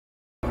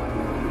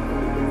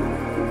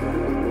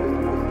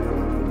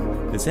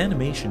This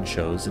animation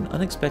shows an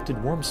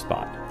unexpected warm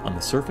spot on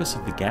the surface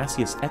of the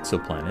gaseous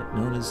exoplanet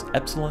known as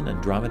Epsilon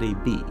Andromedae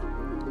b.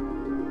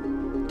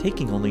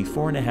 Taking only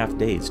 4.5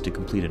 days to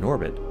complete an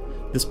orbit,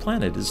 this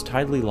planet is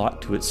tidally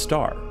locked to its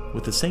star,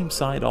 with the same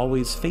side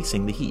always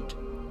facing the heat.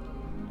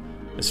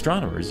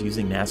 Astronomers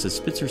using NASA's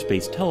Spitzer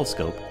Space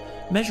Telescope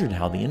measured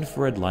how the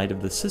infrared light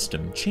of the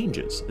system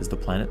changes as the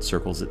planet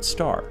circles its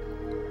star.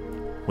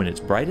 When it's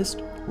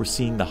brightest, we're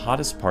seeing the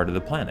hottest part of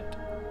the planet.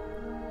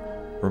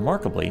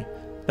 Remarkably,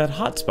 that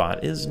hot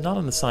spot is not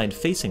on the side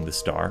facing the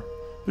star,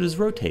 but is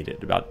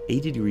rotated about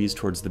 80 degrees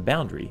towards the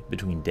boundary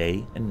between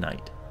day and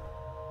night.